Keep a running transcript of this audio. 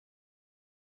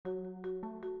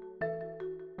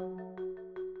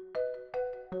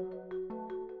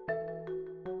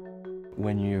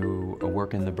when you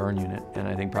work in the burn unit, and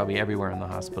I think probably everywhere in the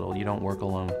hospital, you don't work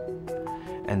alone.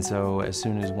 And so as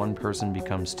soon as one person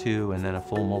becomes two and then a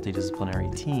full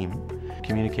multidisciplinary team,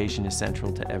 communication is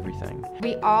central to everything.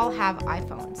 We all have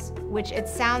iPhones, which it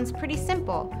sounds pretty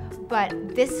simple, but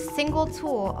this single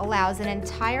tool allows an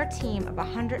entire team of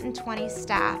 120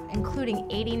 staff, including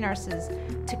 80 nurses,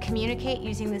 to communicate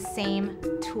using the same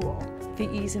tool. The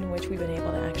ease in which we've been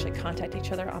able to actually contact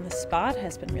each other on the spot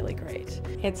has been really great.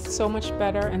 It's so much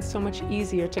better and so much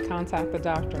easier to contact the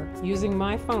doctor. Using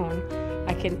my phone,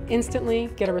 I can instantly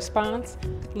get a response,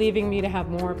 leaving me to have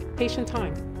more patient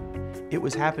time. It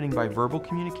was happening by verbal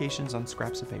communications on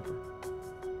scraps of paper.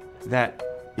 That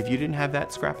if you didn't have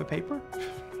that scrap of paper,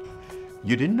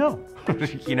 you didn't know.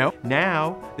 You know?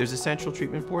 Now, there's a central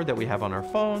treatment board that we have on our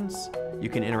phones. You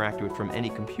can interact with it from any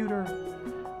computer.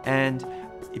 And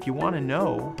if you want to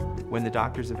know when the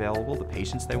doctor's available, the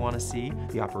patients they want to see,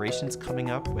 the operations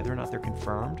coming up, whether or not they're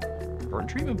confirmed, burn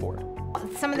treatment board.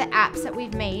 Some of the apps that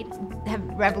we've made have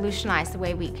revolutionized the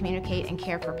way we communicate and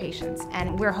care for patients,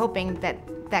 and we're hoping that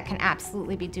that can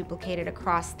absolutely be duplicated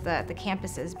across the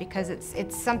campuses, because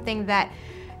it's something that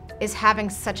is having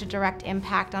such a direct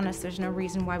impact on us. There's no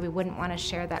reason why we wouldn't want to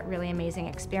share that really amazing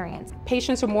experience.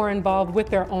 Patients are more involved with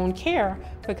their own care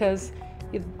because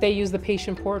they use the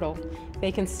patient portal.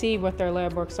 They can see what their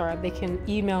lab works are. They can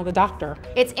email the doctor.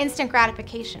 It's instant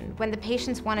gratification. When the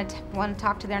patients want to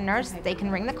talk to their nurse, they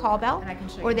can ring the call bell,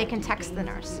 or they can text the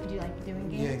nurse. Do you like doing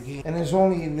games? Yeah, and it's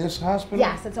only in this hospital?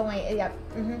 Yes, it's only, yep.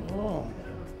 Oh,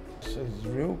 this is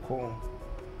real cool.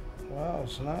 Wow,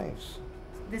 it's nice.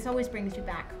 This always brings you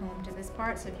back home to this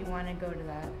part, so if you want to go to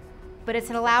that. But it's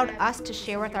allowed us to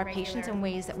share with our patients in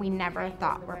ways that we never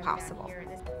thought were possible.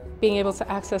 Being able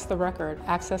to access the record,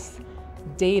 access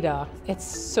data, it's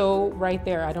so right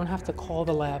there. I don't have to call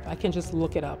the lab. I can just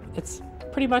look it up. It's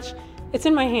pretty much, it's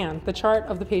in my hand. The chart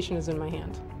of the patient is in my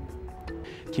hand.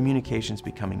 Communication's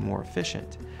becoming more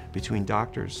efficient between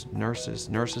doctors, nurses,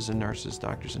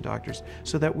 doctors and doctors,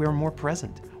 so that we're more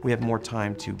present. We have more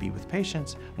time to be with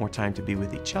patients, more time to be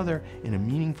with each other in a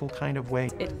meaningful kind of way.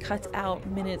 It cuts out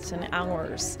minutes and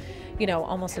hours, you know,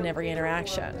 almost in every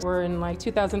interaction. We're in like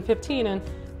 2015 and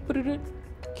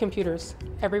computers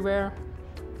everywhere.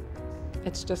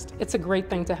 It's a great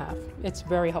thing to have. It's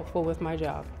very helpful with my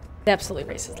job. It absolutely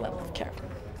raises the level of care.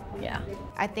 Yeah.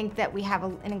 I think that we have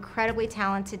an incredibly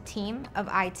talented team of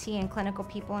IT and clinical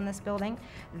people in this building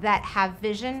that have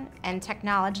vision and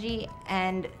technology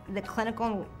and the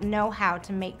clinical know-how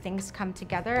to make things come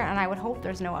together, and I would hope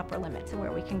there's no upper limit to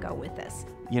where we can go with this.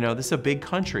 You know, this is a big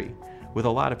country with a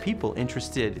lot of people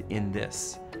interested in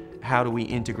this. How do we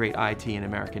integrate IT in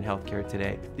American healthcare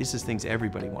today? These are things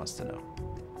everybody wants to know,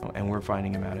 and we're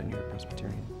finding them out at New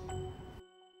York-Presbyterian.